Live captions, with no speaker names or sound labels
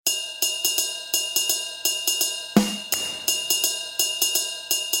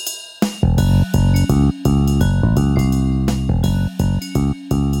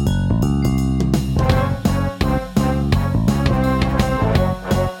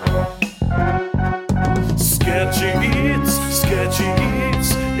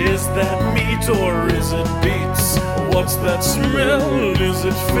What's that smell? Is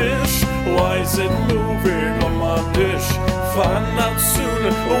it fish? Why is it moving on my dish? Find out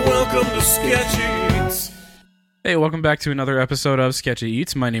soon. Welcome to Sketchy Eats. Hey, welcome back to another episode of Sketchy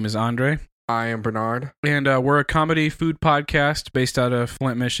Eats. My name is Andre. I am Bernard. And we're a comedy food podcast based out of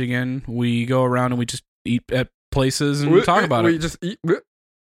Flint, Michigan. We go around and we just eat at places and talk about it. We just eat.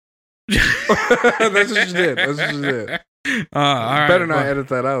 That's what you did. That's what you did. All right, better not edit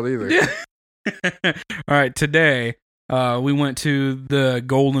that out either. All right, today we went to the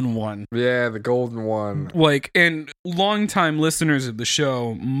Golden One. Yeah, the Golden One. And longtime listeners of the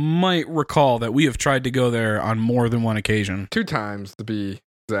show might recall that we have tried to go there on more than one occasion. 2 times to be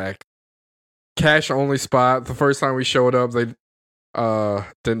exact. Cash only spot. The first time we showed up, they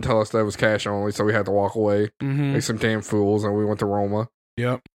didn't tell us that it was cash only, so we had to walk away. Mm-hmm. Like some damn fools, and we went to Roma.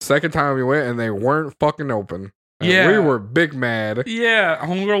 Yep. Second time we went, and they weren't fucking open. And yeah. We were big mad. Yeah,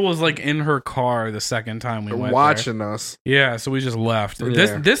 homegirl was in her car the second time we went watching there. us. Yeah, so we just left.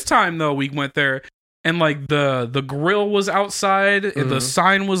 Yeah. This time though, we went there and the grill was outside, and the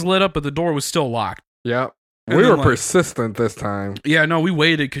sign was lit up, but the door was still locked. Yep. And we then, were persistent this time. Yeah, no, we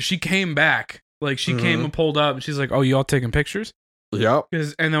waited because she came back. She came and pulled up, and she's like, "Oh, you all taking pictures?" Yep.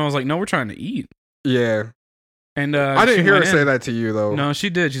 And then I was like, "No, we're trying to eat." Yeah. And I didn't hear her say that to you though. No,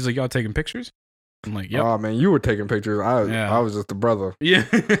 she did. She's like, "Y'all taking pictures?" I'm like, "Yep." Oh man, you were taking pictures. I was just the brother. Yeah.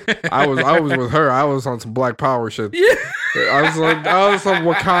 I was with her. I was on some Black Power shit. Yeah. I was some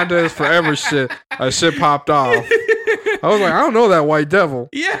Wakanda is forever shit. That shit popped off. I was like, I don't know that white devil.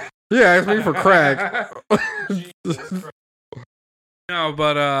 Yeah. Yeah, ask me for crack. No,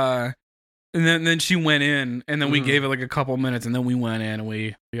 but and then she went in, and then we gave it a couple minutes, and then we went in and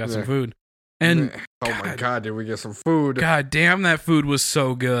we got some food. And my god, did we get some food? God damn, that food was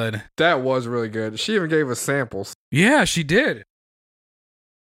so good. That was really good. She even gave us samples. Yeah, she did.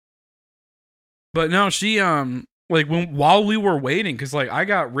 But no, she while we were waiting, because I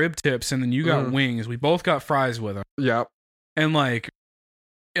got rib tips and then you got wings. We both got fries with them. Yep. And I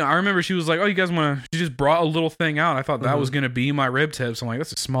remember she was like, "Oh, you guys want to?" She just brought a little thing out. I thought that was gonna be my rib tips. I'm like,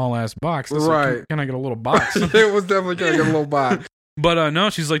 "That's a small ass box." Right? Can I get a little box? It was definitely gonna get a little box. But no,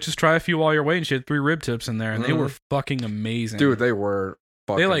 she's like, "Just try a few while you're waiting." She had 3 rib tips in there, and they were fucking amazing. Dude, they were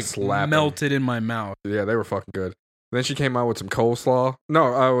fucking slapping. Melted in my mouth. Yeah, they were fucking good. Then she came out with some coleslaw.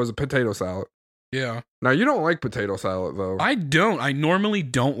 No, it was a potato salad. Yeah. Now, you don't like potato salad, though. I don't. I normally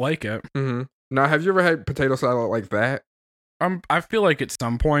don't like it. Mm-hmm. Now, have you ever had potato salad like that? I feel like at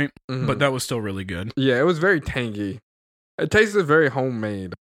some point, but that was still really good. Yeah, it was very tangy. It tasted very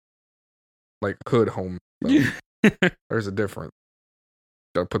homemade. Like hood home. There's a difference.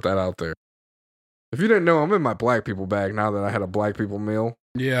 Gotta put that out there. If you didn't know, I'm in my black people bag now that I had a black people meal.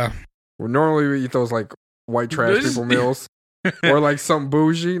 Yeah. Normally we eat those white trash people meals. Or some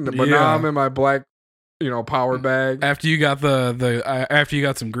bougie. But now I'm in my black, power bag. After you got after you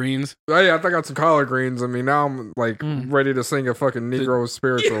got some greens. Oh yeah, I think I got some collard greens. I mean, now I'm ready to sing a fucking Negro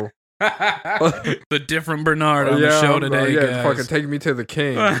spiritual. The different Bernard on the show today, guys. Fucking take me to the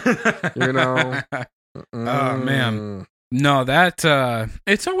king. Oh man. No, that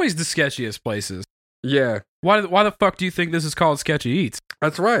it's always the sketchiest places. Yeah. Why the fuck do you think this is called Sketchy Eats?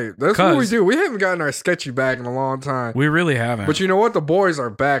 That's right. That's what we do. We haven't gotten our sketchy back in a long time. We really haven't. But you know what? The boys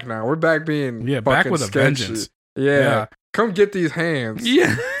are back now. We're back being back with sketchy. A vengeance. Yeah. Come get these hands.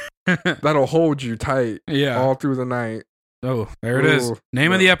 Yeah. That'll hold you tight. Yeah. All through the night. Oh, there it is.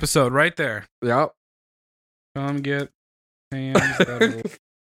 Name of the episode right there. Yep. Come get hands that'll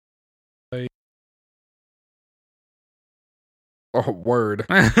Oh, word.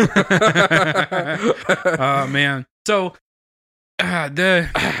 Oh man. So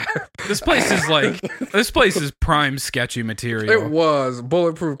this place is prime sketchy material. It was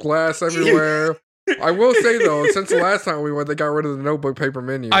bulletproof glass everywhere. I will say though, since the last time we went, they got rid of the notebook paper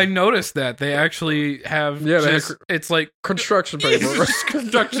menu. I noticed that they actually have it's like construction paper. Just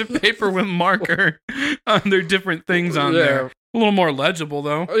construction paper with marker on their different things on there. A little more legible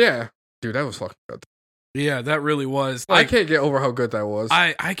though. Yeah. Dude, that was fucking good. Yeah, that really was. I can't get over how good that was.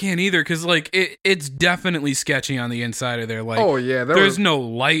 I can't either, because it's definitely sketchy on the inside of there. Oh yeah, there's no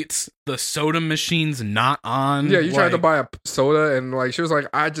lights. The soda machine's not on. Yeah, you tried to buy a soda, and she was like,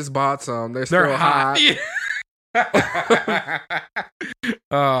 "I just bought some. They're still hot."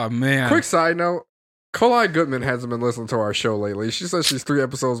 Oh man. Quick side note: Colai Goodman hasn't been listening to our show lately. She says she's 3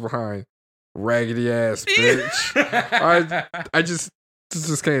 episodes behind. Raggedy ass bitch. I just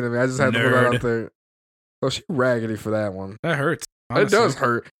came to me. I just had to put that out there. Oh, she raggedy for that one. That hurts. Honestly. It does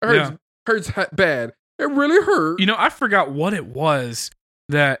hurt. It hurts bad. It really hurt. I forgot what it was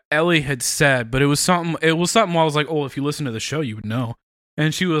that Ellie had said, but it was something while I was like, "Oh, if you listen to the show, you would know."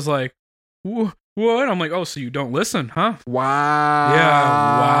 And she was like, What? I'm like, oh, so you don't listen, huh? Wow. Yeah.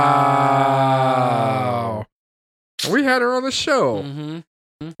 Wow. We had her on the show. Mm-hmm.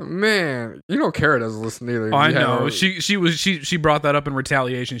 Man, you know Kara doesn't listen either. Oh, I You had know. her- She brought that up in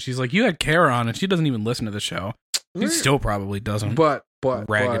retaliation. She's like, you had Kara on, and she doesn't even listen to the show. She still probably doesn't. But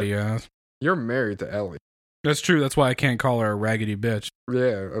Raggedy ass. you're married to Ellie. That's true. That's why I can't call her a raggedy bitch.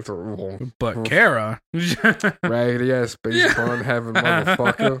 Yeah, that's a But Kara. raggedy ass space pun having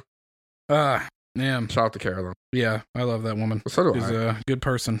motherfucker. Damn. Shout out to Kara though. Yeah, I love that woman. So do She's I. a good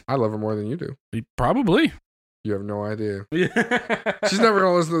person. I love her more than you do. Probably. You have no idea. Yeah. She's never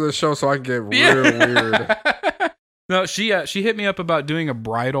gonna listen to this show, so I can get real weird No, she hit me up about doing a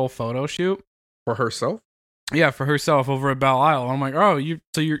bridal photo shoot. for herself. Yeah, for herself over at Belle Isle. I'm like, oh, you're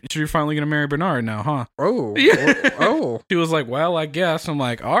finally gonna marry Bernard now, huh? Oh, Yeah. oh. She was like, well, I guess. I'm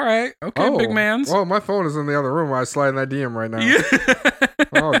like, all right, okay, Oh. big man's. Well, my phone is in the other room. I slide in that DM right now. Yeah.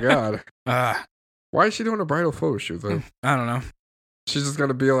 Oh God. Ah, Why is she doing a bridal photo shoot though? I don't know. She's just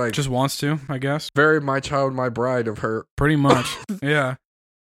gonna be like, Just wants to, I guess. very my child, my bride of her. Pretty much. Yeah.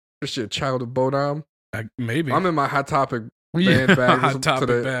 Is she a child of Bodom? Maybe. I'm in my Hot Topic Yeah, band bag. Hot Topic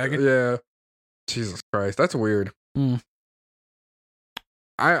today. bag. Yeah. Jesus Christ, that's weird. Mm.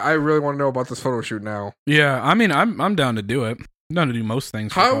 I really want to know about this photo shoot now. Yeah, I mean, I'm down to do it. I'm down to do most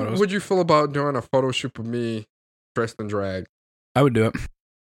things for How photos. would you feel about doing a photo shoot with me dressed in drag? I would do it.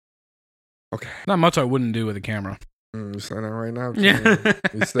 Okay. Not much I wouldn't do with a camera. You say that right now, King. Yeah.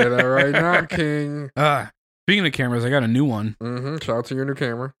 You say that right now, King. Speaking of cameras, I got a new one. Shout out to your new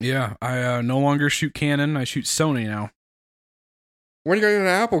camera. Yeah, I no longer shoot Canon. I shoot Sony now. When you getting an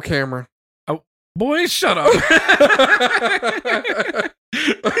Apple camera? Boy, shut up.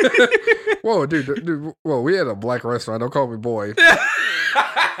 Whoa, dude. Whoa, we had a black restaurant. Don't call me boy.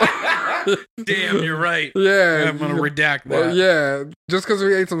 Damn, you're right. Yeah. I'm going to redact that. Well, yeah. Just because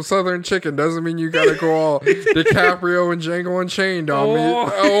we ate some Southern chicken doesn't mean you gotta go all DiCaprio and Django Unchained on me.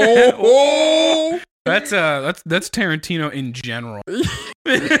 Oh. That's Tarantino in general.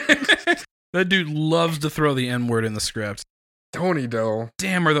 That dude loves to throw the N-word in the script. Tony though.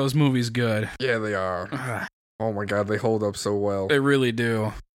 Damn, are those movies good? Yeah, they are. Oh my god, they hold up so well. They really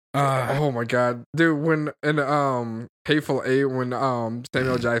do. Oh my god, dude! When in Hateful Eight, when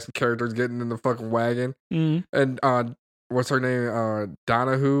Samuel Jackson character's getting in the fucking wagon, and what's her name,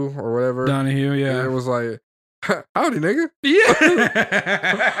 Donahue or whatever, Donahue, yeah, it was like, howdy, nigga.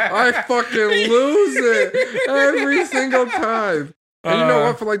 Yeah, I fucking lose it every single time. And you know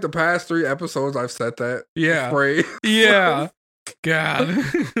what? For like the past 3 episodes, I've said that phrase. Yeah. God,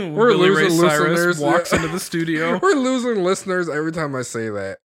 We're Billy Ray losing Cyrus listeners. walks into the studio. We're losing listeners every time I say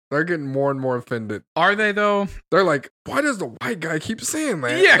that. They're getting more and more offended. Are they though? They're like, why does the white guy keep saying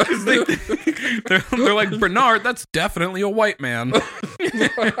that? Yeah, because they're like, Bernard, that's definitely a white man.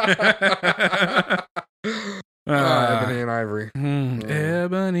 Ebony and Ivory.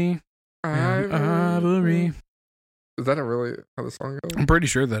 Ebony and Ivory. Is that really how the song goes? I'm pretty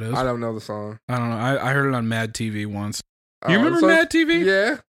sure that is. I don't know the song. I don't know. I heard it on Mad TV once. You remember so Mad TV?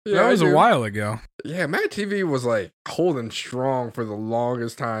 Yeah. That was a while ago. Yeah, Mad TV was like holding strong for the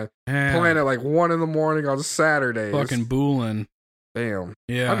longest time. Yeah. Playing at like 1 a.m. on Saturdays. Fucking boolin'. Damn.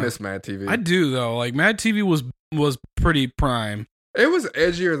 Yeah. I miss Mad TV. I do though. Like Mad TV was pretty prime. It was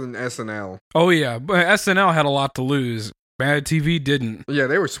edgier than SNL. Oh yeah, but SNL had a lot to lose. Mad TV didn't. Yeah,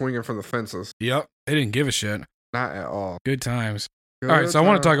 they were swinging from the fences. Yep. They didn't give a shit. Not at all. Good times. Good All right, so I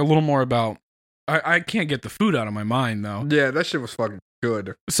want to time. talk a little more about. I can't get the food out of my mind though. Yeah, that shit was fucking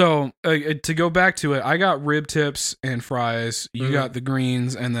good. So to go back to it, I got rib tips and fries. You got the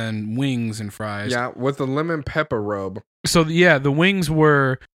greens and then wings and fries. Yeah, with the lemon pepper rub. So yeah, the wings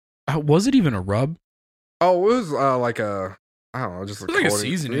were. Was it even a rub? Oh, it was like a. I don't know, just It was like a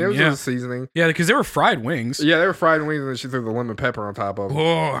seasoning, Yeah, it was yeah. a seasoning. Yeah, because they were fried wings. Yeah, they were fried wings, and then she threw the lemon pepper on top of them.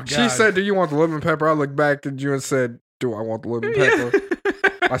 Oh, God. She said, "Do you want the lemon pepper?" I looked back at you and said, "Do I want the lemon pepper?"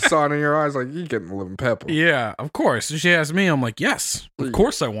 I saw it in your eyes, like you getting the lemon pepper. Yeah, of course. So she asked me, I'm like, yes, of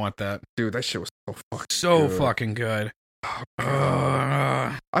course I want that. Dude, that shit was so fucking So good. fucking good.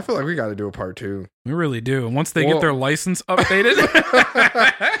 I feel like we got to do a part 2. We really do. Once they get their license updated.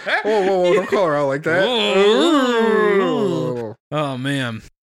 whoa, don't call her out like that. Whoa. Oh, man.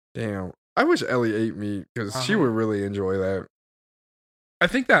 Damn. I wish Ellie ate meat because she would really enjoy that. I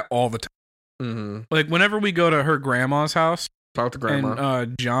think that all the time. Mm-hmm. Like, whenever we go to her grandma's house. Shout out to Grandma.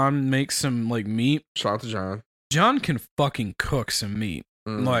 And John makes some, like, meat. Shout out to John. John can fucking cook some meat.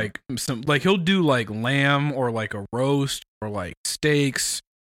 Mm. Like he'll do, like, lamb or, like, a roast or, like, steaks.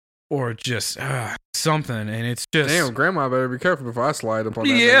 Or just something, and it's just... Damn, Grandma better be careful before I slide up on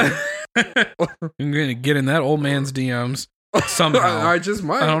that. Yeah. I'm going to get in that old man's DMs. Somehow. I just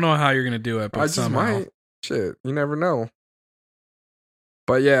might. I don't know how you're gonna do it, but I just somehow. might. Shit, you never know.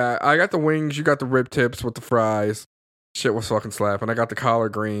 But yeah, I got the wings. You got the rib tips with the fries. Shit was fucking slapping. I got the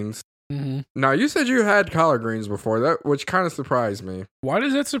collard greens. Mm-hmm. Now you said you had collard greens before which kind of surprised me Why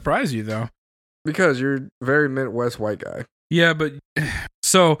does that surprise you though? because you're a very Midwest white guy. Yeah, but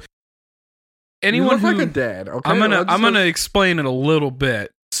so You anyone look who like a dad. Okay, I'm gonna explain it a little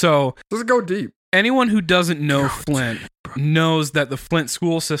bit. So let's go deep. anyone who doesn't know Flint knows that the Flint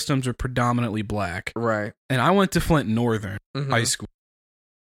school systems are predominantly black. Right. And I went to Flint Northern High School.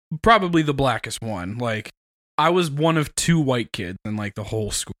 Probably the blackest one. Like, I was one of 2 white kids in like the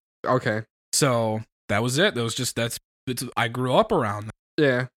whole school. Okay. So that was it. That was just I grew up around that.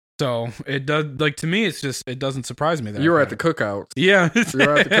 Yeah. So it does, like, to me, it's just, it doesn't surprise me that You were at the cookouts. Yeah. You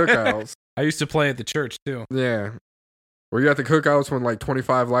were at the cookouts. I used to play at the church too. Yeah. Were you at the cookouts when like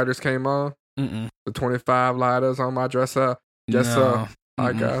 25 lighters came on? Mm-mm. The 25 lighters on my dresser. Yes, No. sir.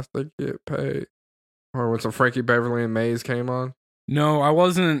 I Mm-mm. got to get paid. Or when some Frankie Beverly and Maze came on. No, I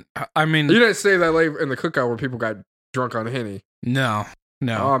wasn't. I mean, You didn't say that late in the cookout where people got drunk on Henny. no.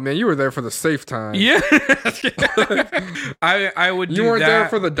 Oh man, you were there for the safe time. Yeah. I would do You weren't that. there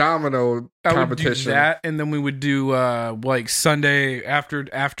for the domino I competition. would do that, and then we would do like Sunday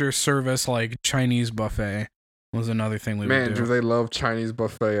after service, like Chinese buffet was another thing we Man, would do do. they love Chinese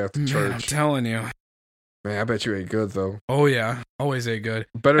buffet at the Man, I'm church? telling you. Man, I bet you ate good though. Oh yeah, always ate good.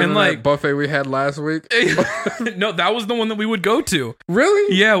 Better And, than like- that buffet we had last week. No, that was the one that we would go to.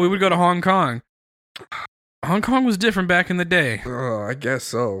 Really? Yeah, we would go to Hong Kong. Hong Kong was different back in the day. Oh, I guess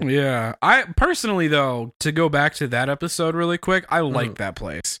so. Yeah. I personally, though, to go back to that episode really quick, I like that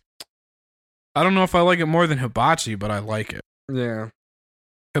place. I don't know if I like it more than Hibachi, but I like it. Yeah.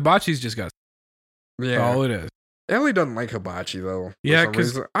 Hibachi's just got Yeah. that's all it is. Ellie doesn't like hibachi though. for Yeah, some 'cause-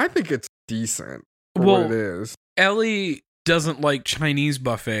 reason. I think it's decent for Well, what it is. Ellie doesn't like Chinese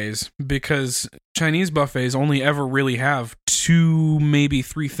buffets because Chinese buffets only ever really have 2, maybe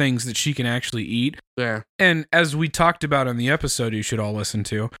 3 things that she can actually eat. Yeah. And as we talked about in the episode you should all listen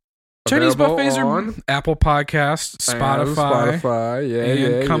to, Chinese Available buffets are on Apple Podcasts, Spotify,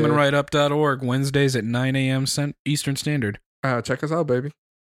 Spotify, and comingrightup.org Wednesdays at 9 a.m. Eastern Standard. Check us out, baby.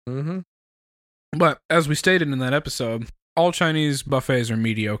 Mm-hmm. But as we stated in that episode, all Chinese buffets are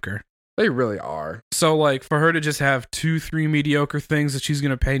mediocre. They really are. So, like, for her to just have 2-3 mediocre things that she's going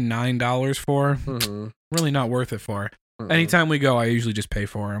to pay $9 for, Mm-hmm. really not worth it for her. Anytime we go, I usually just pay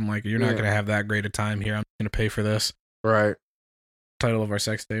for her. I'm like, you're not Yeah. going to have that great a time here. I'm going to pay for this. Right. Title of our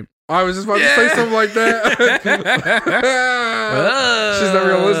sex tape. I was just about to say something like that. She's never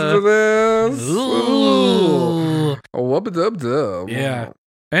gonna listen to this. Ooh. Whoop-a-dub-dub. Yeah.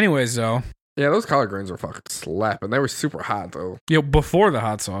 Anyways, though. Yeah, those collard greens were fucking slapping. They were super hot though. Before the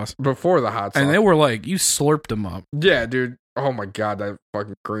hot sauce. Before the hot sauce. And they were like, you slurped them up. Yeah, dude. Oh my god, that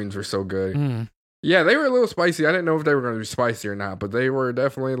fucking greens were so good. Mm. Yeah, they were a little spicy. I didn't know if they were going to be spicy or not, but they were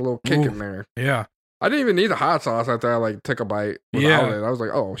definitely a little kick Ooh. in there. Yeah. I didn't even need the hot sauce after I like took a bite without it. I was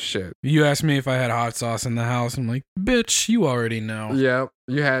like, oh shit. You asked me if I had hot sauce in the house. I'm like, bitch, you already know. Yeah,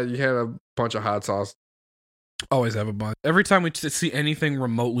 you had a bunch of hot sauce. Always have a bunch. Every time we see anything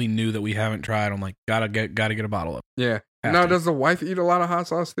remotely new that we haven't tried, I'm like, gotta get a bottle of it. Yeah. Have Now, to. does the wife eat a lot of hot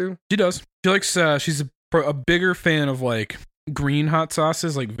sauce too? She does. She likes. She's a bigger fan of like green hot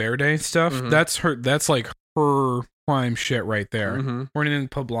sauces, like Verde stuff. Mhm. That's like her prime shit right there. Mm-hmm. Or anything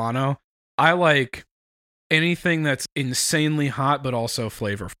poblano. I like anything that's insanely hot but also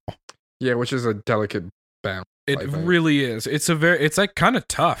flavorful. Yeah, which is a delicate balance. It I think. really is. It's like kind of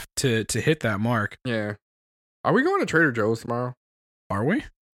tough to hit that mark. Yeah. Are we going to Trader Joe's tomorrow? Are we?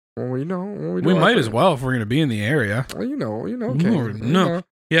 Well, when We might as well if we're gonna be in the area. Well, you know, Lord, King. no.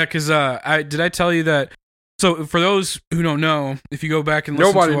 Yeah, because I tell you that. So for those who don't know, if you go back and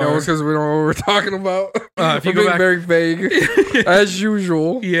listen Nobody to knows because we don't know what we're talking about. If you We're go being back- very vague as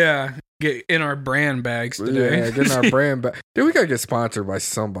usual. yeah, get in our brand bags today. Yeah, getting our brand back. Dude, we gotta get sponsored by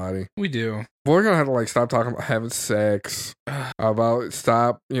somebody. We do. But we're gonna have to like stop talking about having sex. About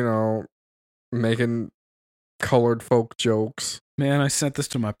stop, making colored folk jokes. Man, I sent this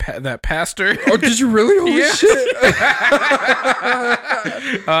to my that pastor. Oh, did you really? Holy Yeah. shit!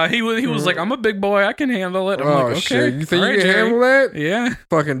 He was like, I'm a big boy, I can handle it. I'm Oh like, okay, shit! You think all you right, can Jerry. handle that? Yeah.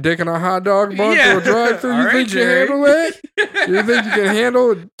 Fucking dick in a hot dog bun Yeah. through a drive-through. All You right, think you can Jerry. handle that? You think you can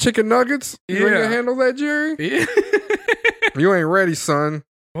handle chicken nuggets? You think you Yeah. can handle that, Jerry? Yeah. You ain't ready, son.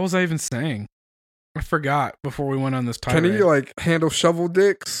 What was I even saying? I forgot before we went on this tirade. Can he like handle shovel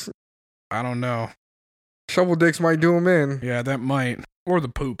dicks? I don't know. Shovel dicks might do him in. Yeah, that might. Or the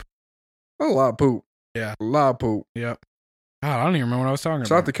poop. A lot of poop. Yeah. A lot of poop. Yep. God, I don't even remember what I was talking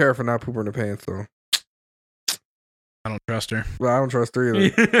Shout out about. to Kara for not pooping in the pants though. I don't trust her. Well, I don't trust her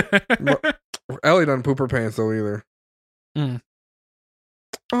either. But Ellie doesn't poop her pants though either. Mm.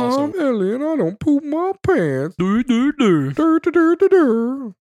 I'm Also- Ellie and I don't poop my pants. Do, do, do. Dur, dur, dur, dur,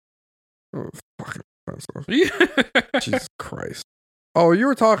 dur. Oh, fucking offensive. Jesus Christ. Oh, you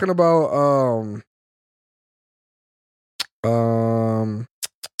were talking about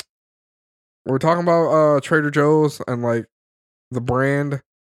we're talking about Trader Joe's and like the brand.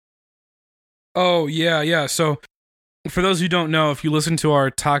 Oh, yeah. So, for those who don't know, if you listen to our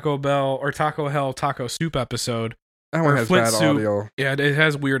Taco Bell or Taco Hell Taco Soup episode, That one Or has Flint bad soup. audio. yeah, it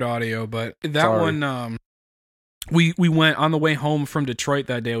has weird audio, but that Sorry. one, we went on the way home from Detroit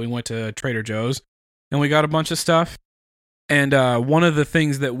that day. We went to Trader Joe's and we got a bunch of stuff. And one of the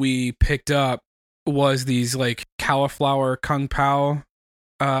things that we picked up was these like cauliflower kung pao,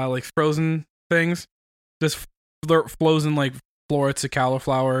 like frozen things, just frozen like florets of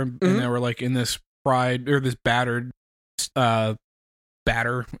cauliflower, and they were like in this fried or this battered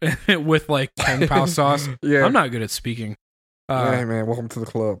batter with like kung pao sauce. Yeah. I'm not good at speaking. Hey man, welcome to the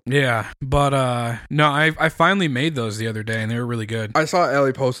club. Yeah, but no, I finally made those the other day and they were really good. I saw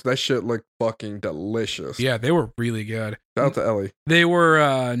Ellie post that shit looked fucking delicious. Yeah, they were really good. Shout out to Ellie. They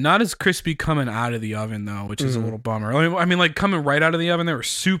were not as crispy coming out of the oven though, which is a little bummer. I mean, like coming right out of the oven, they were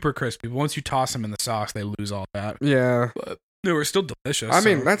super crispy. But once you toss them in the sauce, they lose all that. Yeah. But they were still delicious. I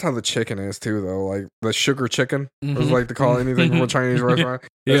mean, so- that's how the chicken is too, though. Like the sugar chicken, Mhm. is like to call anything from a Chinese restaurant.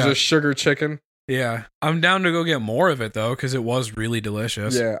 It's Yeah. just sugar chicken. Yeah, I'm down to go get more of it though, because it was really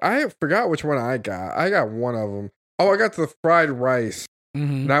delicious. Yeah, I forgot which one I got. I got one of them. Oh, I got the fried rice.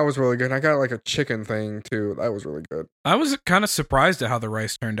 hmm That was really good. And I got like a chicken thing too. That was really good. I was kind of surprised at how the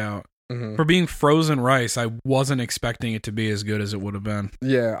rice turned out. hmm For being frozen rice, I wasn't expecting it to be as good as it would have been.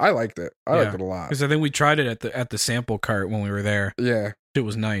 Yeah, I liked it. I liked Yeah. it a lot. Because I think we tried it at the sample cart when we were there. Yeah, It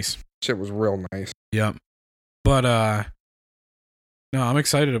was nice. shit was real nice. Yep. But no, I'm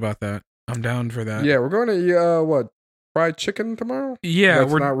excited about that. I'm down for that. Yeah, we're going to eat what, fried chicken tomorrow? Yeah,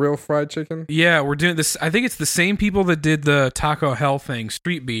 That's we're not real fried chicken. we're doing this. I think it's the same people that did the Taco Hell thing,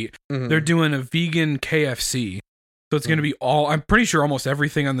 Street Beat. Mhm. They're doing a vegan KFC. So it's going to be I'm pretty sure almost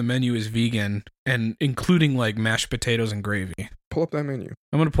everything on the menu is vegan, and including like mashed potatoes and gravy. Pull up that menu.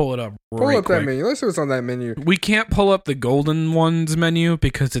 I'm going to pull it up Pull right up quick. that menu. Let's see what's on that menu. We can't pull up the Golden Ones menu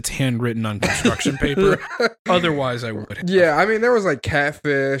because it's handwritten on construction paper. Otherwise, I would. Yeah, I mean, there was like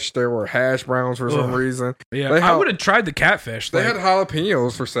catfish. There were hash browns for some Ugh. reason. Yeah, They I have- would have tried the catfish. They Like, had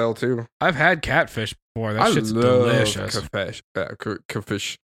jalapenos for sale too. I've had catfish before. That shit's delicious.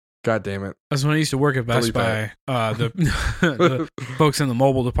 Catfish. God damn it. That's when I used to work at Best Delete Buy. The folks in the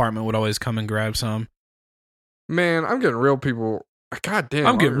mobile department would always come and grab some. Man, I'm getting real people. God damn.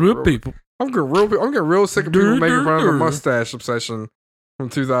 I'm getting real people. I'm getting real sick of people Dur, making dur, fun of the dur. mustache obsession from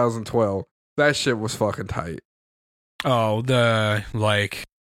 2012. That shit was fucking tight. Oh, the like,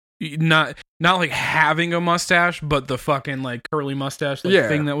 not like having a mustache, but the fucking like curly mustache like, Yeah.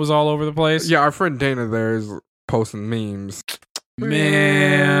 thing that was all over the place. Yeah, our friend Dana there is posting memes.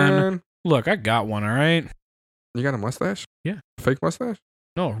 Man, look, I got one. All right, You got a mustache? Yeah. Fake mustache?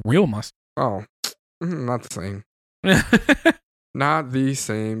 no, a real mustache. Oh, not the same. Not the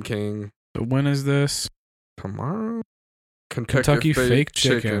same, King. So when is this? Tomorrow? Kentucky fake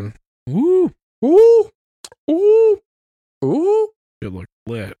chicken. Woo, Ooh. Ooh. Ooh. it looked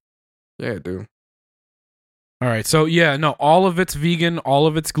lit. Yeah, dude. All right, so yeah, no, all of it's vegan, all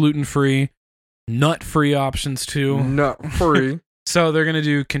of it's gluten free, nut free options too. Nut free. So they're gonna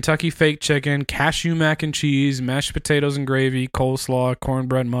do Kentucky fake chicken, cashew mac and cheese, mashed potatoes and gravy, coleslaw,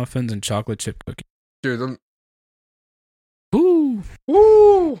 cornbread muffins, and chocolate chip cookie. Dude, them. Ooh,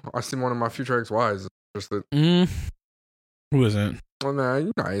 Ooh. I seen one of my future ex-wives. Just that. who is it? Oh, man,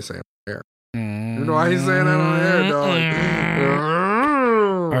 you know I ain't saying it. You You know I ain't saying that on air, dog.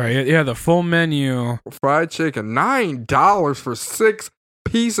 All right, yeah, the full menu. Fried chicken. $9 for 6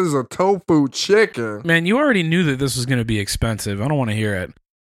 pieces of tofu chicken. Man, you already knew that this was gonna be expensive. I don't want to hear it.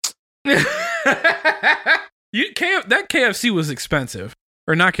 That KFC was expensive,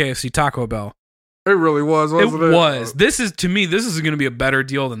 or not KFC, Taco Bell. It really was, wasn't it? It was. This is to me. This is going to be a better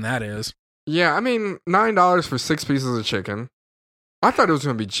deal than that is. Yeah, I mean, $9 for 6 pieces of chicken. I thought it was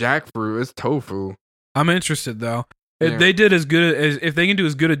going to be jackfruit. It's tofu. I'm interested though. If Yeah. they did as good as if they can do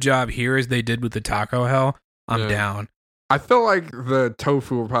as good a job here as they did with the Taco Hell, I'm Yeah. down. I feel like the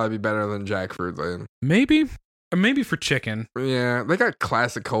tofu will probably be better than jackfruit then. Maybe, or maybe for chicken. Yeah, they got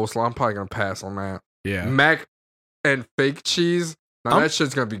classic coleslaw. I'm probably going to pass on that. Yeah, Mac and fake cheese. Now that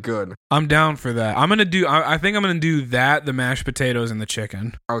shit's going to be good. I'm down for that. I'm gonna do. I think I'm gonna do that. The mashed potatoes and the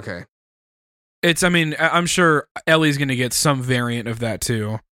chicken. Okay. I mean, I'm sure Ellie's gonna get some variant of that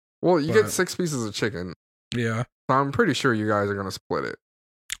too. Well, you But- get 6 pieces of chicken. Yeah. So I'm pretty sure you guys are gonna split it.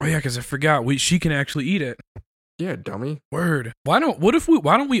 Oh yeah, because I forgot. She can actually eat it. Yeah, dummy. Word. Why don't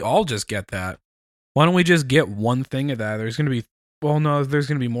we all just get that? Why don't we just get one thing of that? There's gonna be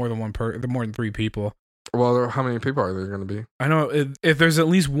more than more than 3 people. Well, how many people are there gonna be? I know if there's at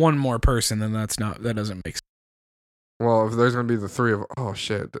least one more person, then that doesn't make sense. Well, if there's gonna be the 3 of, oh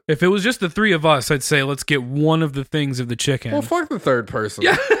shit. If it was just the 3 of us, I'd say let's get one of the things of the chicken. Well, fuck the 3rd person.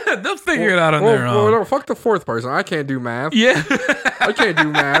 Yeah, they'll figure it out on their own. Well, no, fuck the 4th person. I can't do math. Yeah, I can't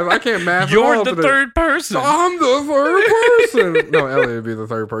do math. I can't math. You're the 3rd person. I'm the 3rd person. No, Elliot would be the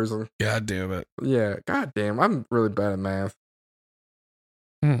 3rd person. God damn it. Yeah, god damn. I'm really bad at math.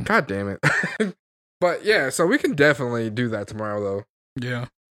 God damn it. But yeah, so we can definitely do that tomorrow, though. Yeah.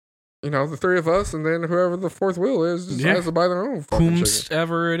 You know, the 3 of us, and then whoever the 4th wheel is just has to buy their own fucking chicken.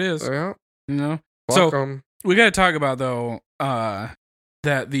 Whomsoever it is. Yeah. You know? Fuck so, 'em. we got to talk about, though,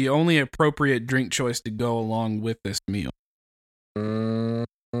 that the only appropriate drink choice to go along with this meal.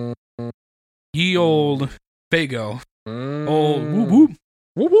 Ye old Faygo. Old whoop whoop.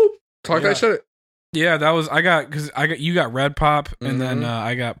 Whoop whoop. Talk that shit. Yeah, that was, you got Red Pop, and then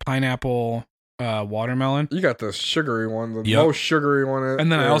I got pineapple watermelon. You got the sugary one, the most sugary one.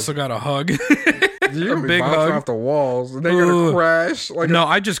 And then I also got a hug. You're a big hug off the walls, and then you're gonna crash.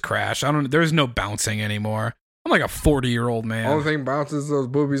 I just crash. There's no bouncing anymore. I'm like a 40-year-old man. Only thing bounces those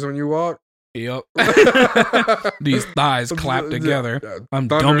boobies when you walk. Yep. These thighs clap together. I'm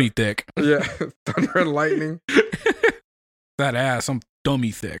dummy thick. Yeah, thunder and lightning. That ass, I'm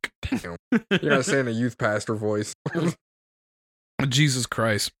dummy thick. Damn. You gotta say in a youth pastor voice. Jesus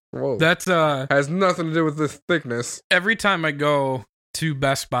Christ. Whoa. That's has nothing to do with this thickness. Every time I go to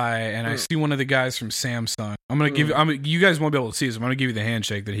Best Buy and I see one of the guys from Samsung, I'm gonna give you guys won't be able to see this. I'm gonna give you the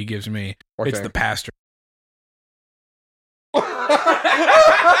handshake that he gives me. Okay. It's the pastor. Oh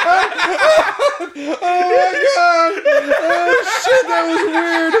my god! Oh shit, that was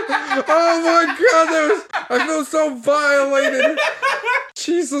weird! Oh my god, I feel so violated.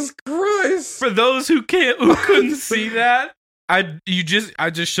 Jesus Christ! For those who couldn't see that, I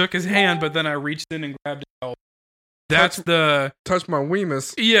just shook his hand, but then I reached in and grabbed his elbow. Touch my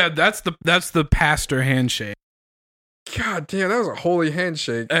Weemus. Yeah, that's the pastor handshake. God damn, that was a holy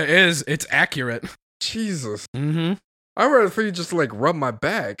handshake. It is. It's accurate. Jesus. Mm-hmm. I'd rather for you just to like rub my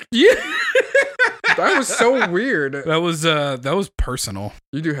back. Yeah. That was so weird. That was personal.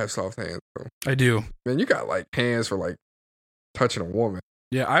 You do have soft hands, though. I do. Man, you got like hands for like touching a woman.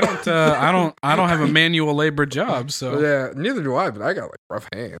 Yeah, I don't have a manual labor job, so yeah, neither do I. But I got like rough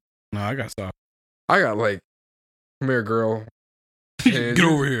hands. No, I got soft. I got like, come here, girl. Get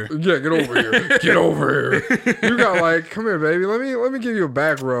over here. Yeah, get over here. Get over here. You got like, come here, baby. Let me give you a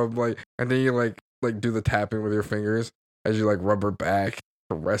back rub, like, and then you like do the tapping with your fingers as you like rub her back,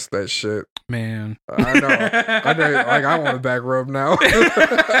 caress that shit. Man, I know. Like I want a back rub now.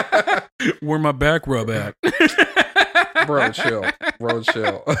 Where my back rub at? Bro, chill.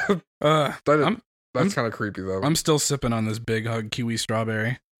 That's kind of creepy though. I'm still sipping on this Big Hug kiwi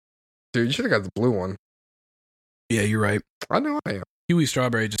strawberry. Dude, you should have got the blue one. Yeah, you're right. I know I am. Kiwi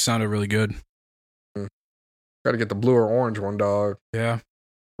strawberry just sounded really good. Got to get the blue or orange one, dog. Yeah.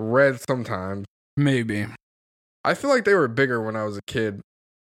 Red sometimes. Maybe. I feel like they were bigger when I was a kid.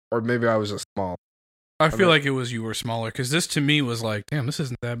 Or maybe I was just small. I feel like it was you were smaller. Because this to me was like, damn, this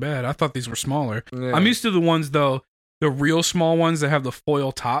isn't that bad. I thought these were smaller. Yeah. I'm used to the ones, though, the real small ones that have the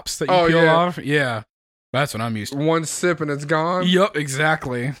foil tops that you peel off. Yeah. That's what I'm used to. One sip and it's gone? Yup,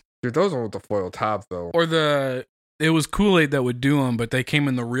 exactly. Dude, those ones with the foil top, though. Or it was Kool-Aid that would do them, but they came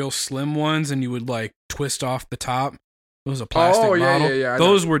in the real slim ones and you would like twist off the top. It was a plastic bottle. Yeah.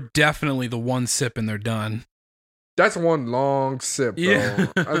 Those were definitely the one sip and they're done. That's one long sip, though. Yeah.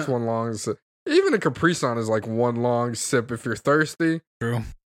 That's one long sip. Even a Capri Sun is like one long sip if you're thirsty. True.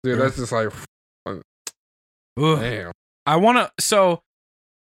 Dude, that's just like, damn. I'm going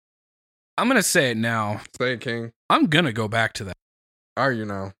to say it now. Say it, King. I'm going to go back to that. Are you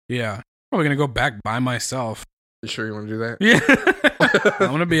now? Yeah. Probably going to go back by myself. You sure you want to do that? Yeah. I'm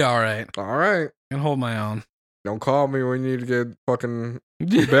going to be all right. All right. And hold my own. Don't call me when you need to get fucking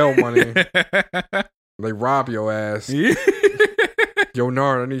bail money. They rob your ass. Yo,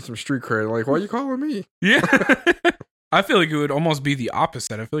 Nard, I need some street cred. Like, why are you calling me? Yeah. I feel like it would almost be the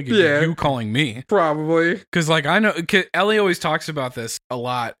opposite. I feel like it'd be you calling me. Probably. Because, like, I know, Ellie always talks about this a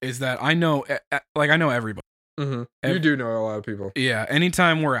lot, is that I know everybody. Mm-hmm. You do know a lot of people. Yeah.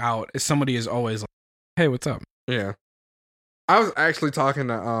 Anytime we're out, somebody is always like, hey, what's up? Yeah. I was actually talking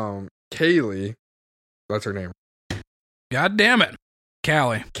to Kaylee. That's her name. God damn it.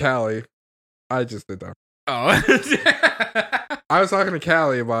 Callie. I just did that. Oh. I was talking to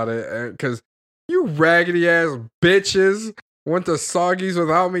Callie about it because, You raggedy ass bitches went to Soggy's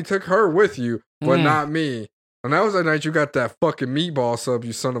without me, took her with you, but not me. And that was the night you got that fucking meatball sub,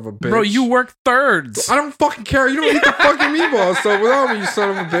 you son of a bitch. Bro, you work thirds. I don't fucking care. You don't eat the fucking meatball sub without me, you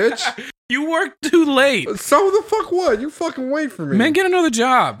son of a bitch. You work too late. So the fuck what? You fucking wait for me. Man, get another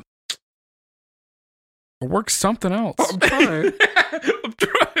job. Or work something else. I'm trying. I'm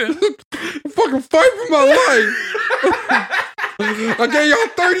trying. I'm fucking fight for my life. I gave y'all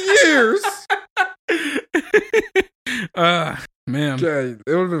 30 years. Man. Okay,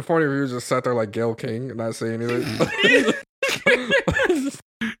 it would have been funny if you just sat there like Gail King and not say anything.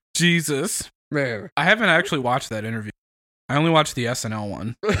 Jesus. Man. I haven't actually watched that interview. I only watched the SNL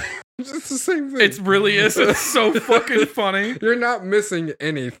one. It's the same thing. It really is. It's so fucking funny. You're not missing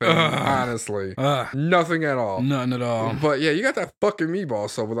anything, honestly. Nothing at all. Nothing at all. But yeah, you got that fucking meatball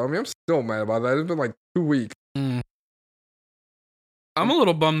sub without me. I'm still mad about that. It's been like 2 weeks. I'm a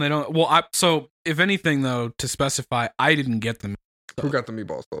little bummed they don't. Well, so if anything, though, to specify, I didn't get them. Who got the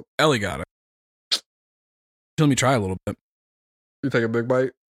meatball sub? Ellie got it. Let me try a little bit. You take a big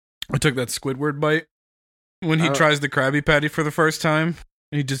bite? I took that Squidward bite when he tries the Krabby Patty for the first time.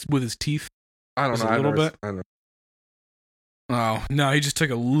 And he just, with his teeth. I don't know. A little bit. I know. Oh, no, he just took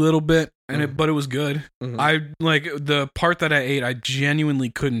a little bit, and but it was good. Mm-hmm. I, like, the part that I ate, I genuinely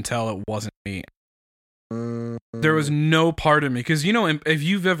couldn't tell it wasn't meat. There was no part of me, because, you know, if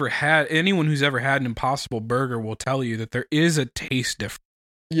you've ever had, anyone who's ever had an Impossible Burger will tell you that there is a taste difference.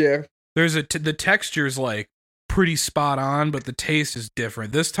 Yeah. There's the texture's, like, pretty spot on, but the taste is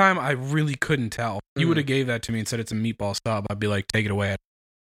different. This time, I really couldn't tell. If you would have gave that to me and said it's a meatball sub, I'd be like, take it away.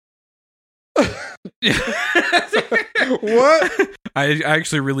 What? I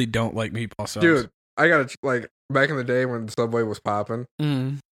actually really don't like meatball subs. Dude, I gotta, like, back in the day when Subway was popping,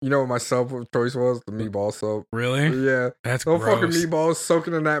 you know what my sub choice was? The meatball sub. Really? Yeah. That's no gross. fucking meatballs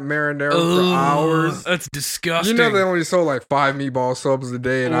soaking in that marinara for hours. That's disgusting. You know they only sold like 5 meatball subs a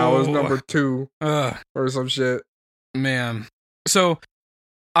day, and I was number 2 or some shit. Man. So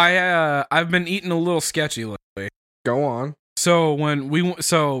I've been eating a little sketchy lately. Go on. So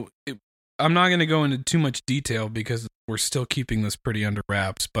I'm not going to go into too much detail because we're still keeping this pretty under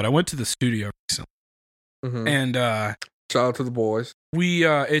wraps, but I went to the studio recently. And shout out to the boys.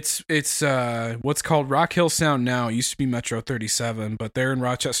 It's what's called Rock Hill Sound now. It used to be Metro 37, but they're in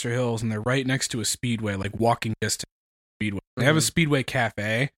Rochester Hills and they're right next to a speedway, like walking distance speedway. They have a speedway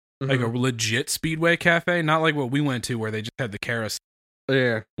cafe, like a legit speedway cafe, not like what we went to where they just had the carousel.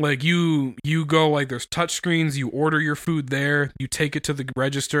 Yeah. Like you go, like there's touch screens, you order your food there, you take it to the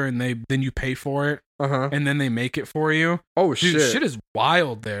register and then you pay for it. And then they make it for you. Oh, dude, shit is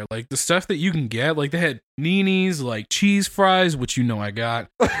wild there. Like the stuff that you can get, like they had Nini's, like cheese fries, which you know I got.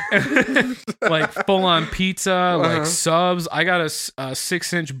 Like full on pizza, like subs. I got a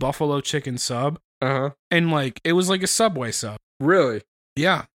 6-inch buffalo chicken sub. And like it was like a Subway sub. Really?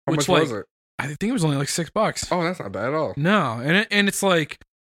 Yeah. How much was it? I think it was only like $6. Oh, that's not bad at all. No, and it's like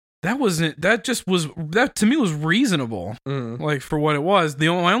that to me was reasonable, like for what it was.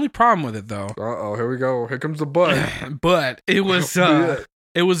 My only problem with it though. Here we go. Here comes the butt. But it was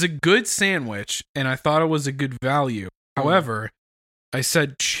it was a good sandwich, and I thought it was a good value. However, I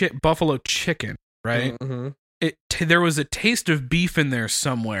said buffalo chicken, right? There was a taste of beef in there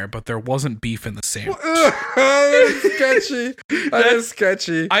somewhere, but there wasn't beef in the sandwich. That's sketchy. That is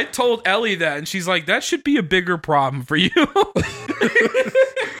sketchy. I told Ellie that, and she's like, "That should be a bigger problem for you."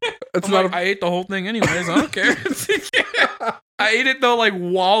 I ate the whole thing anyways. I don't care. I ate it though, like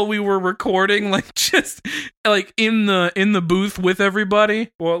while we were recording, like just like in the booth with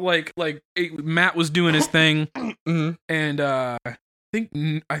everybody. Well, like Matt was doing his thing, and I think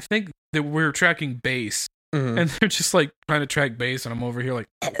that we were tracking bass. And they're just like trying to track bass, and I'm over here like,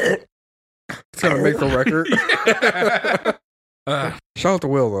 it's gonna make the record. Shout out to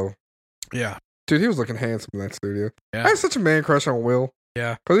Will though. Yeah, dude, he was looking handsome in that studio. Yeah. I had such a man crush on Will.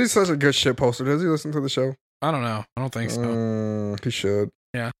 Yeah, because he's such a good shit poster. Does he listen to the show? I don't know. I don't think so. He should.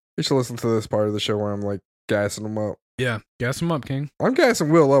 Yeah, he should listen to this part of the show where I'm like gassing him up. Yeah, gas him up, King. I'm gassing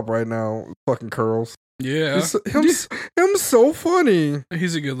Will up right now. Fucking curls. Yeah, him so funny.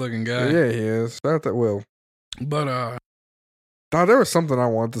 He's a good looking guy. Yeah, he is. Shout out to Will. But there was something I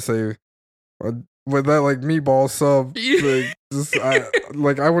wanted to say with that like meatball sub.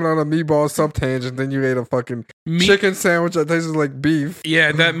 I went on a meatball sub tangent. Then you ate a fucking chicken sandwich that tasted like beef.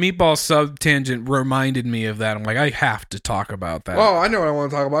 Yeah, that meatball sub tangent reminded me of that. I'm like, I have to talk about that. Oh, I know what I want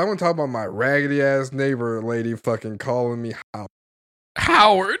to talk about. I want to talk about my raggedy ass neighbor lady fucking calling me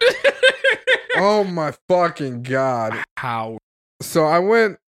Howard. Oh my fucking god, Howard. So I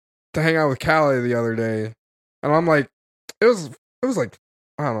went to hang out with Callie the other day. And I'm like, it was like,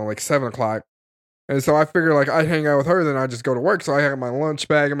 I don't know, like 7 o'clock. And so I figured like I'd hang out with her, then I'd just go to work. So I had my lunch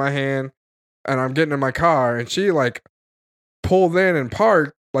bag in my hand and I'm getting in my car and she like pulled in and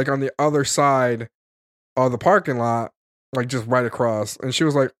parked like on the other side of the parking lot, like just right across. And she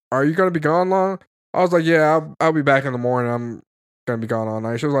was like, "Are you gonna be gone long?" I was like, "Yeah, I'll be back in the morning. I'm gonna be gone all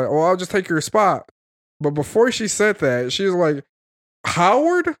night." She was like, "Well, I'll just take your spot." But before she said that, she was like,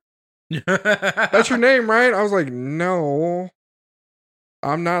 "Howard? That's your name, right?" I was like, "No,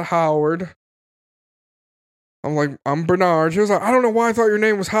 I'm not Howard." I'm like, "I'm Bernard." She was like, "I don't know why I thought your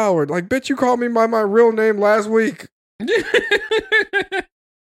name was Howard." Like, bitch, you called me by my real name last week.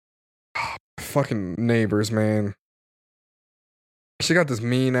 Fucking neighbors, man. She got this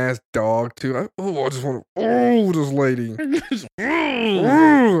mean ass dog too. I just want to. This lady. Did I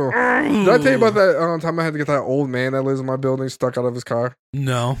tell you about that time I had to get that old man that lives in my building stuck out of his car?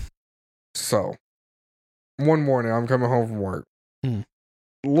 No. So, one morning I'm coming home from work. Hmm.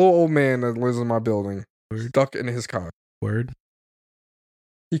 The little old man that lives in my building Word. stuck in his car. Word.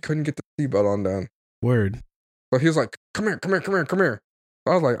 He couldn't get the seatbelt undone. Word. So he was like, "Come here."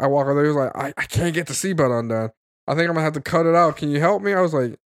 I was like, I walk over there. He was like, I can't get the seatbelt undone. I think I'm gonna have to cut it out. Can you help me? I was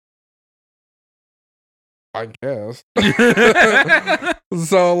like, I guess.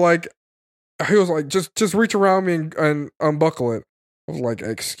 So like, he was like, just reach around me and unbuckle it. I was like,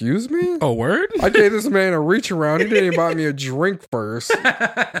 excuse me? Oh, word? I gave this man a reach around. He didn't even buy me a drink first.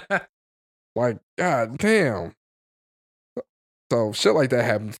 Like, god damn. So shit like that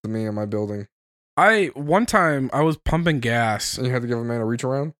happens to me in my building. One time I was pumping gas. And you had to give a man a reach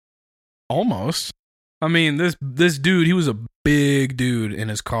around? Almost. I mean, this dude, he was a big dude in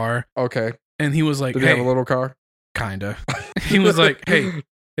his car. Okay. And he was like, Did hey, he have a little car? Kinda. He was like, hey,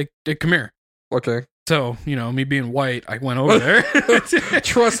 come here. Okay. So, me being white, I went over there.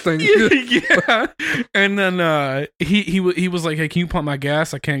 Trusting. Yeah. And then he was like, hey, can you pump my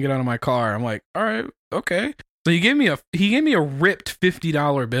gas? I can't get out of my car. I'm like, all right, okay. So he gave me a ripped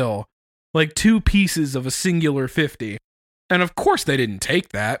 $50 bill, like 2 pieces of a singular 50. And of course they didn't take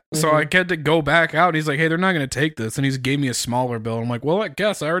that. So I had to go back out. And he's like, hey, they're not going to take this. And he gave me a smaller bill. I'm like, well, I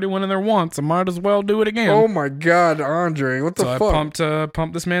guess I already went in there once. I might as well do it again. Oh my God, Andre. What the fuck? I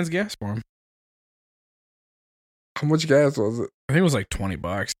pumped this man's gas for him. How much gas was it? I think it was like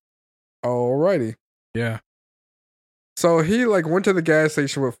 $20. Alrighty. Yeah. So he like went to the gas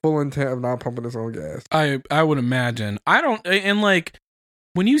station with full intent of not pumping his own gas. I would imagine. And like,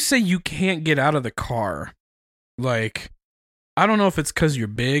 when you say you can't get out of the car, like, I don't know if it's because you're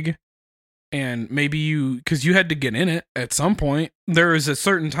big and maybe because you had to get in it at some point. There is a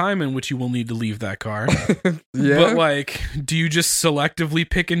certain time in which you will need to leave that car. Yeah. But like, do you just selectively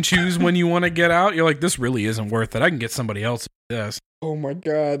pick and choose when you want to get out? You're like, this really isn't worth it. I can get somebody else to do this. Oh my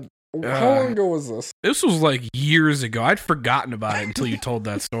God. How long ago was this? This was like years ago. I'd forgotten about it until you told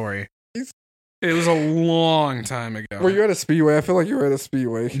that story. It was a long time ago. Were you at a speedway? I feel like you were at a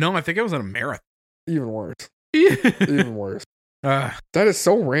speedway. No, I think I was at a marathon. Even worse. Even Even worse. That is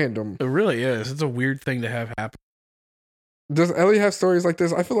so random. It really is. It's a weird thing to have happen. Does Ellie have stories like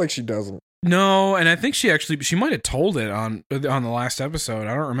this? I feel like she doesn't. No, and I think she might have told it on the last episode.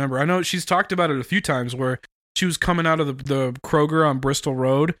 I don't remember. I know she's talked about it a few times where she was coming out of the Kroger on Bristol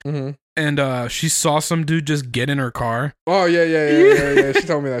Road, and she saw some dude just get in her car. Oh yeah. She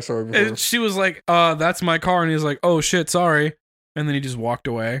told me that story before. And she was like, that's my car. And he's like, oh shit, sorry. And then he just walked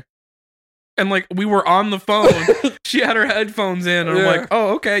away. And like, we were on the phone. She had her headphones in. And I'm like,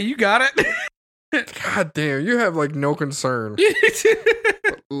 oh, okay, you got it. God damn, you have like no concern.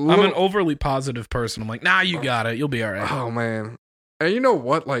 I'm an overly positive person. I'm like, nah, you got it. You'll be all right. Oh man. And you know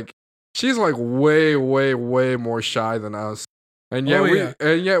what? Like, she's like way, way, way more shy than us. And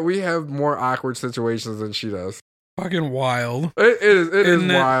yet we have more awkward situations than she does. Fucking wild. It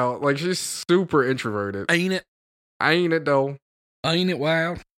is wild. Like, she's super introverted. Ain't it? Ain't it though? Ain't it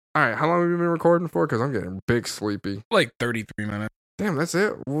wild? All right, how long have you been recording for? Because I'm getting big sleepy. Like 33 minutes. Damn, that's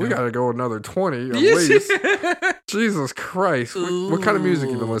it. We gotta go another 20 at least. Jesus Christ! What kind of music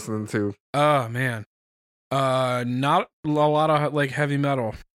you been listening to? Oh man, not a lot of like heavy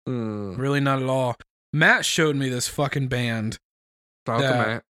metal. Really, not at all. Matt showed me this fucking band Shout out to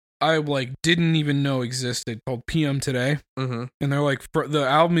Matt. I like didn't even know existed, called PM Today. And they're like, the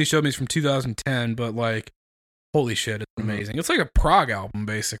album he showed me is from 2010, but like, holy shit, it's amazing. It's like a prog album,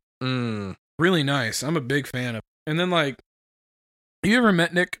 basically. Really nice. I'm a big fan of it. And then like, have you ever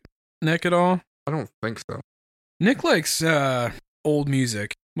met Nick at all? I don't think so. Nick likes old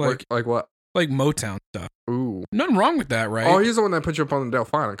music. Like what? Like Motown stuff. Ooh. Nothing wrong with that, right? Oh, he's the one that put you up on the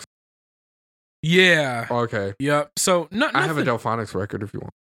Delphonics. Yeah. Okay. Yep. So I have a Delphonics record if you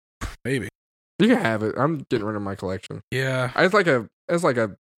want. Maybe. You can have it. I'm getting rid of my collection. Yeah. It's like a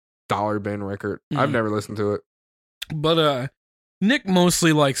Dollar Bin record. I've Mm. never listened to it. But Nick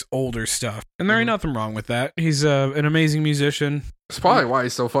mostly likes older stuff, and there ain't nothing wrong with that. He's an amazing musician. It's probably why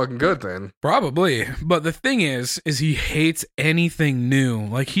he's so fucking good then. Probably. But the thing is he hates anything new.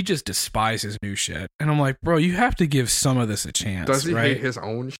 Like, he just despises new shit. And I'm like, bro, you have to give some of this a chance. Does he right? hate his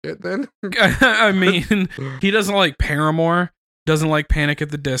own shit then? I mean, he doesn't like Paramore, doesn't like Panic at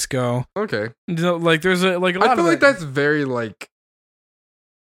the Disco. Okay. Like, there's a lot I of feel like that's very, like,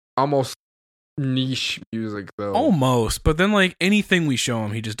 almost niche music, though. almost. But then, like, anything we show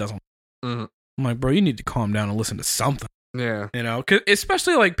him, he just doesn't. Mhm. I'm like, bro, you need to calm down and listen to something. Yeah. You know, 'cause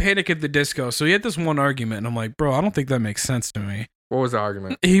especially like Panic at the Disco. So he had this one argument, and I'm like, bro, I don't think that makes sense to me. What was the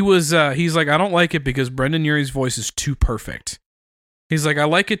argument? He's like, I don't like it because Brendan Urie's voice is too perfect. He's like, I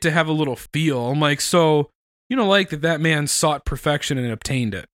like it to have a little feel. I'm like, so you don't like that man sought perfection and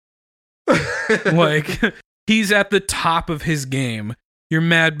obtained it. Like, he's at the top of his game. You're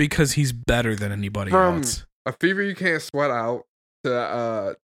mad because he's better than anybody From else. A Fever You Can't Sweat Out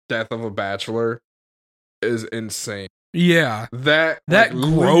to Death of a Bachelor is insane. Yeah. That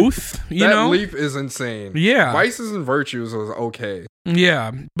growth, leap, you that know? leap is insane. Yeah. Vices and Virtues was okay.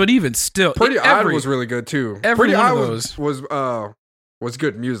 Yeah. But even still, Pretty Odd was really good too. every Pretty one of Odd those. was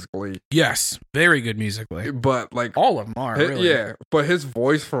good musically, Yes. Very good musically. but like All of them are, really. yeah. But his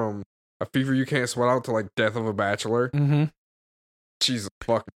voice from A Fever You Can't Sweat Out to like Death of a Bachelor, Mm-hmm. Jesus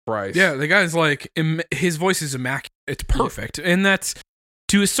fucking Christ. Yeah, the guy's like, his voice is immaculate. It's perfect, and that's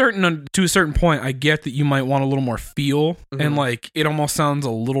to a certain point. I get that you might want a little more feel, and Mhm. like it almost sounds a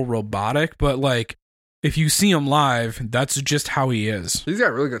little robotic, but like if you see him live, that's just how he is. He's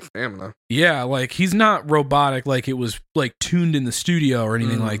got really good stamina. Yeah, like he's not robotic, like it was like tuned in the studio or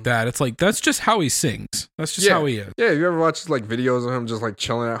anything Mhm. like that. It's like that's just how he sings. That's just Yeah. how he is. Yeah, you ever watch like videos of him just like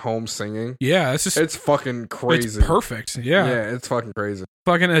chilling at home singing? Yeah, it's just It's fucking crazy. It's perfect. Yeah. it's fucking crazy.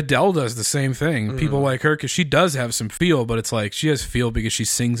 Fucking Adele does the same thing. Mhm. People like her because she does have some feel, but it's like she has feel because she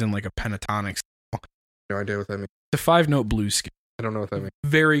sings in like a pentatonic. No idea what that means. The 5-note blues scale. I don't know what that means.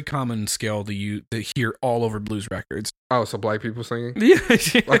 Very common scale to hear all over blues records. Oh, so black people singing? Yeah.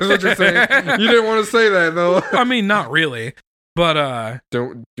 That's what you're saying. You didn't want to say that though. I mean, not really. But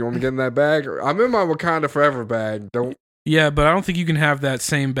Don't you want me to get in that bag? I'm in my Wakanda Forever bag. Don't. yeah, but I don't think you can have that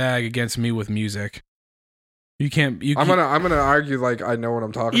same bag against me with music. You can't. I'm gonna argue like I know what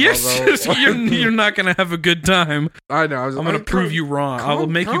I'm talking Yes, about. Though. you're not gonna have a good time. I know. I'm gonna prove you wrong. I'll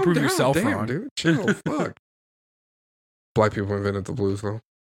make you prove yourself Damn, wrong. dude. Chill. Fuck. Black people invented the blues though.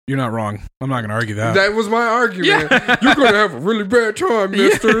 You're not wrong. I'm not gonna argue that. That was my argument. Yeah. You're gonna have a really bad time,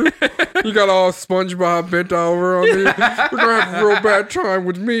 mister. You got all SpongeBob bent over on me. You're gonna have a real bad time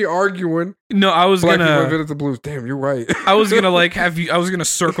with me arguing. No, I was Black people gonna. invented the blues. Damn, you're right. I was gonna like have you. I was gonna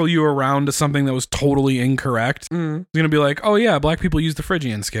circle you around to something that was totally incorrect. I Mm. was gonna be like, oh yeah, black people use the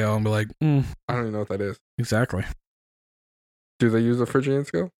Phrygian scale, and be like, I don't even know what that is. exactly. Do they use a Phrygian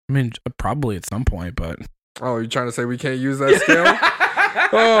scale? I mean, probably at some point, but Oh, you trying to say we can't use that scale?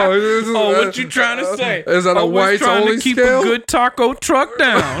 Oh, this is, what you trying to say? Is that a Always whites trying only to keep scale? a good taco truck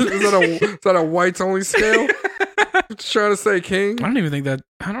down. is that a whites only scale? What you trying to say, King? I don't even think that.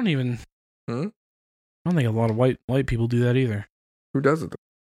 I don't even. Hmm? I don't think a lot of white people do that either. Who does it?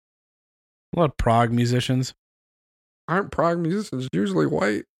 A lot of prog musicians. Aren't prog musicians usually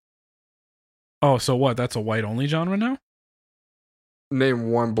white? Oh, so what? That's a white only genre now?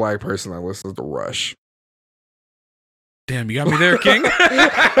 Name one black person that listens to Rush. Damn, you got me there, King.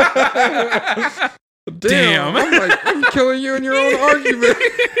 Damn. I'm killing you in your own argument.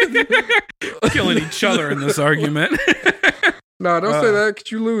 Killing each other in this argument. No, don't say that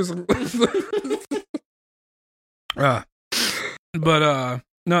because you lose. But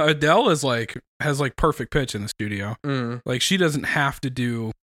no, Adele is has perfect pitch in the studio. Mm, Like she doesn't have to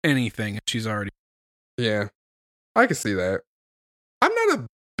do anything. She's already. yeah, I can see that. I'm not a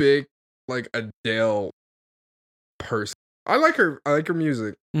big like Adele person. I like her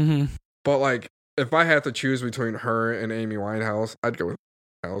music, Mm-hmm. but like if I had to choose between her and Amy Winehouse, I'd go with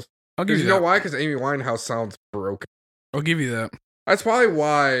Winehouse. I'll give Because you you know that. why? Because Amy Winehouse sounds broken. I'll give you that. That's probably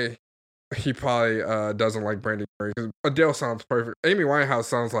why he probably doesn't like Brandon Murray. Because Adele sounds perfect. Amy Winehouse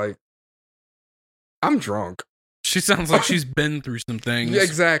sounds like I'm drunk. She sounds like she's been through some things. Yeah,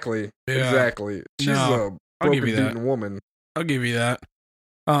 exactly. Yeah. Exactly. She's No, a I'll give you broken, that. beaten woman. I'll give you that.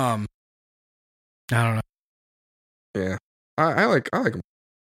 I don't know. Yeah. I like him.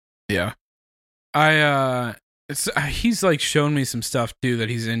 Yeah. He's like shown me some stuff too that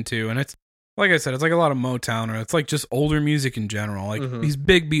he's into, and it's like I said, it's like a lot of Motown, or it's like just older music in general. Like Mhm. he's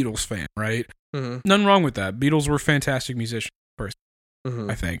big Beatles fan, right? Mm-hmm. Nothing wrong with that. Beatles were fantastic musicians, Mm-hmm.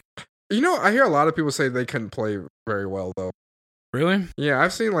 I think. You know, I hear a lot of people say they couldn't play very well though. Really? Yeah,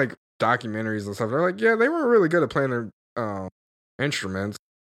 I've seen like documentaries and stuff. They're like, yeah, they weren't really good at playing their instruments.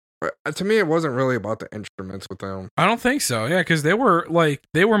 But to me, it wasn't really about the instruments with them. I don't think so. Yeah, because they were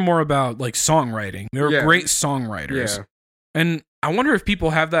more about like songwriting. They were great songwriters. Yeah. And I wonder if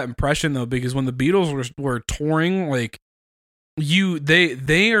people have that impression though, because when the Beatles were touring, like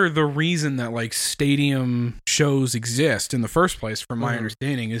they are the reason that like stadium shows exist in the first place. From my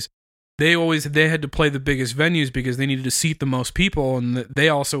understanding, is they had to play the biggest venues because they needed to seat the most people, and they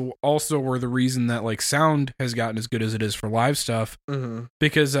also were the reason that like sound has gotten as good as it is for live stuff.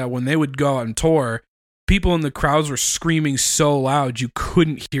 Because when they would go out and tour, people in the crowds were screaming so loud you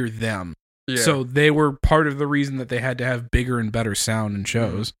couldn't hear them. Yeah. So they were part of the reason that they had to have bigger and better sound in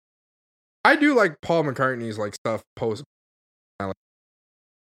shows. I do like Paul McCartney's like stuff post.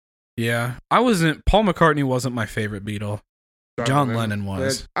 Yeah, Paul McCartney wasn't my favorite Beatle. John Lennon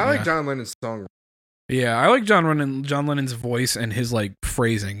was. Yeah, I like John Lennon's song. Yeah, I like John Lennon's voice, and his like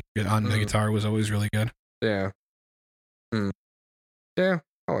phrasing on the guitar was always really good. Yeah. Yeah,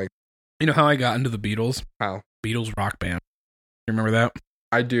 I like. You know how I got into the Beatles? How? Beatles Rock Band. You remember that?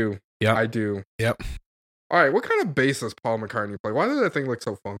 I do. Yeah, I do. Yep. All right, what kind of bass does Paul McCartney play? Why does that thing look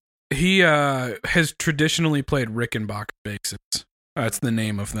so fun? He has traditionally played Rickenbacker basses. That's the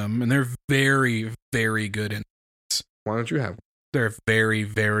name of them, and they're very, very good in. Why don't you have? They're very,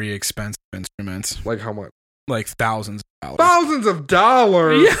 very expensive instruments. Like how much? Like thousands of dollars. Thousands of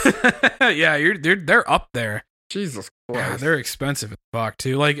dollars. Yeah, yeah, they're up there. Jesus Christ. Yeah, they're expensive as fuck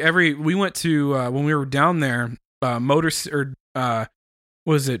too. Like we went to when we were down there,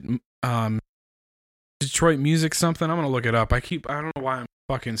 Detroit Music something. I'm gonna look it up. I don't know why I'm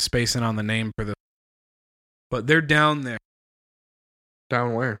fucking spacing on the name for this, but they're down there.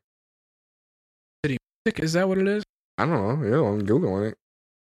 Down where? City Music, is that what it is? I don't know. Yeah, I'm Googling it.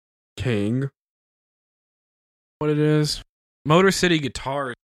 King. What it is? Motor City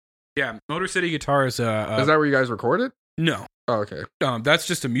Guitars. Yeah, Motor City Guitars. Is that where you guys recorded? No. Oh, okay. That's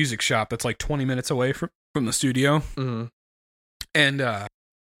just a music shop that's like 20 minutes away from the studio. Mm-hmm. And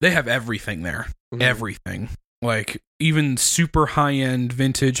they have everything there. Mm-hmm. Everything. Like, even super high-end,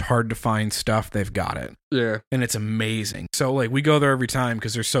 vintage, hard-to-find stuff, they've got it. Yeah. And it's amazing. So, like, we go there every time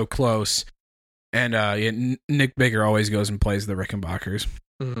because they're so close. And Nick Baker always goes and plays the Rickenbackers.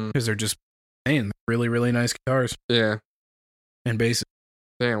 Because they're just, really, really nice guitars. Yeah. And basses.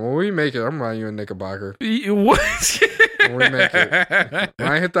 Damn, when we make it, I'm buying you a Knickerbocker. What? When we make it. When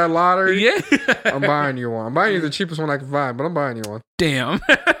I hit that lottery, yeah. I'm buying you one. I'm buying you the cheapest one I can find, but I'm buying you one. Damn.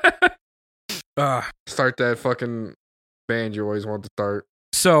 Start that fucking band you always want to start.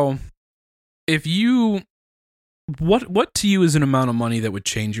 So, if you... What to you is an amount of money that would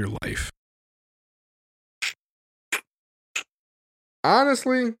change your life?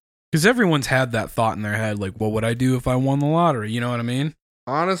 Honestly... Because everyone's had that thought in their head, like, what would I do if I won the lottery? You know what I mean?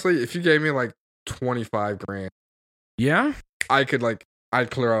 Honestly, if you gave me like 25 grand, yeah, I'd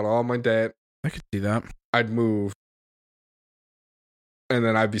clear out all my debt. I could see that. I'd move, and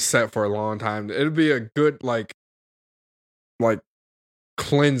then I'd be set for a long time. It'd be a good like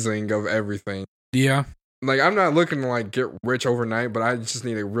cleansing of everything. Yeah, like I'm not looking to like get rich overnight, but I just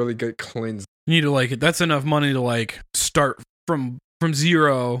need a really good cleanse. You need to like that's enough money to like start from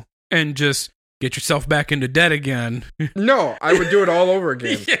zero and just get yourself back into debt again. No, I would do it all over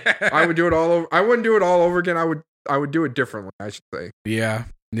again. Yeah. I would do it all over. I wouldn't do it all over again. I would do it differently, I should say. Yeah.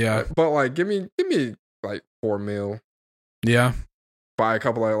 Yeah. But like give me like $4 million. Yeah. Buy a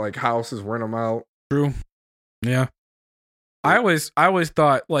couple of like houses, rent them out. True. Yeah. I always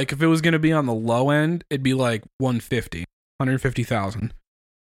thought like if it was going to be on the low end, it'd be like 150,000.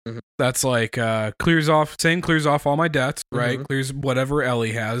 Mm-hmm. That's like clears off all my debts, right? Mm-hmm. Clears whatever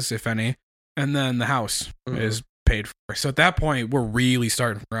Ellie has, if any. And then the house is paid for. So at that point, we're really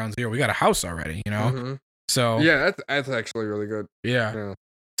starting from ground zero. We got a house already, you know? Mm-hmm. So yeah, that's actually really good. Yeah.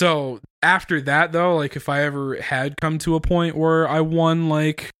 So after that, though, like if I ever had come to a point where I won,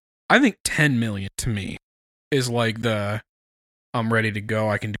 like, I think 10 million to me is like the I'm ready to go.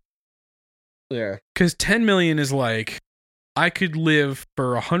 I can do. Yeah. Because 10 million is like I could live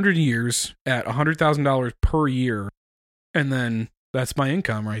for 100 years at $100,000 per year, and then that's my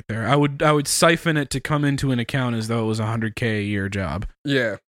income right there. I would siphon it to come into an account as though it was $100K a year job.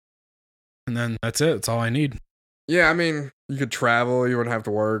 Yeah. And then that's it. That's all I need. Yeah, I mean, you could travel. You wouldn't have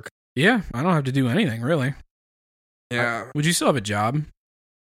to work. Yeah, I don't have to do anything, really. Yeah. Would you still have a job?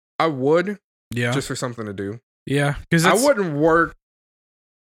 I would. Yeah. Just for something to do. Yeah. Because I wouldn't work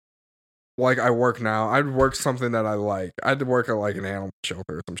like I work now. I'd work something that I like. I'd work at like an animal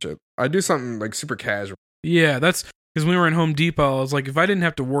shelter or some shit. I'd do something like super casual. Yeah, that's... Because when we were in Home Depot, I was like, if I didn't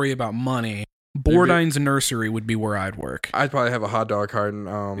have to worry about money, Bordine's Nursery would be where I'd work. I'd probably have a hot dog cart in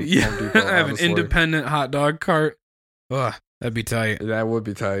Yeah, Home Depot. I have honestly. an independent hot dog cart. Ugh, that'd be tight. That would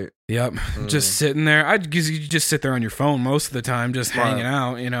be tight. Yep, just sitting there. You just sit there on your phone most of the time, just hanging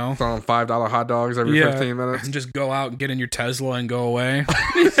out. You know, Selling $5 hot dogs every 15 minutes. and just go out and get in your Tesla and go away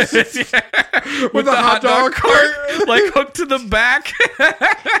With the hot dog cart. like hooked to the back.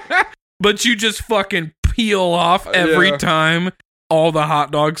 But you just fucking peel off every time all the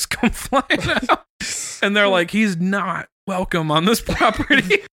hot dogs come flying out. And they're like, he's not welcome on this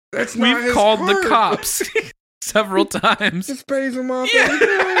property. That's not We've his called cart. the cops several times. Just pays him off. Yeah.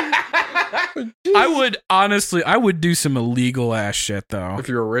 Every I would do some illegal ass shit though. If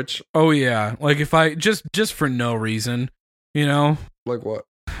you're rich, Oh yeah, like if I just for no reason, you know, like what?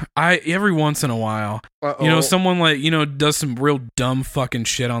 every once in a while, Uh-oh. you know, someone like, you know, does some real dumb fucking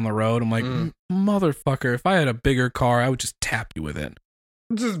shit on the road. I'm like, motherfucker, if I had a bigger car, I would just tap you with it.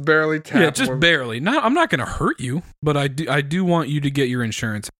 Just barely tap. Yeah, just one- barely. I'm not gonna hurt you, but I do want you to get your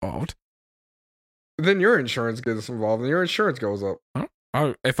insurance involved. Then your insurance gets involved, and your insurance goes up.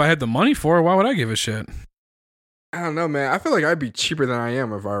 If I had the money for it, why would I give a shit? I don't know, man. I feel like I'd be cheaper than I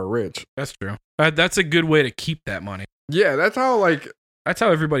am if I were rich. That's true. That's a good way to keep that money. Yeah, that's how That's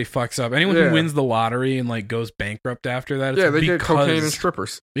how everybody fucks up. Anyone Yeah. who wins the lottery and like goes bankrupt after that, it's they get because- cocaine and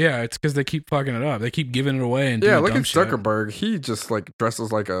strippers. Yeah, it's because they keep fucking it up. They keep giving it away and Yeah, doing look dumb at shit. Zuckerberg. He just like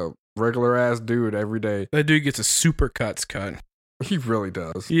dresses like a regular ass dude every day. That dude gets a super cuts cut. He really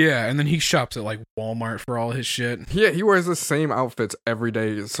does. Yeah, and then he shops at like Walmart for all his shit. Yeah, he wears the same outfits every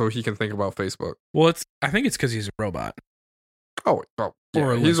day so he can think about Facebook. Well, I think it's because he's a robot. Oh, Or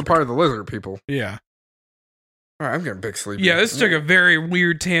yeah, a he's a lizard. part of the lizard people. Yeah. All right, I'm getting big sleepy. Yeah, this took a very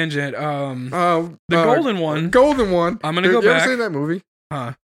weird tangent. The golden one. Golden one. I'm gonna You go back. ever seen that movie?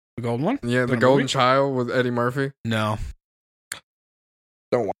 The golden one? Yeah, The That Golden movie? Child with Eddie Murphy. No.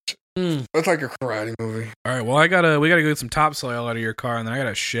 Don't watch it. That's like a karate movie. All right. Well, we gotta go get some topsoil out of your car, and then I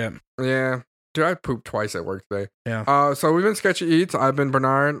gotta ship. Yeah. Dude, I pooped twice at work today. Yeah. So we've been Sketchy Eats. I've been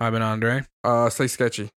Bernard. I've been Andre. Stay sketchy.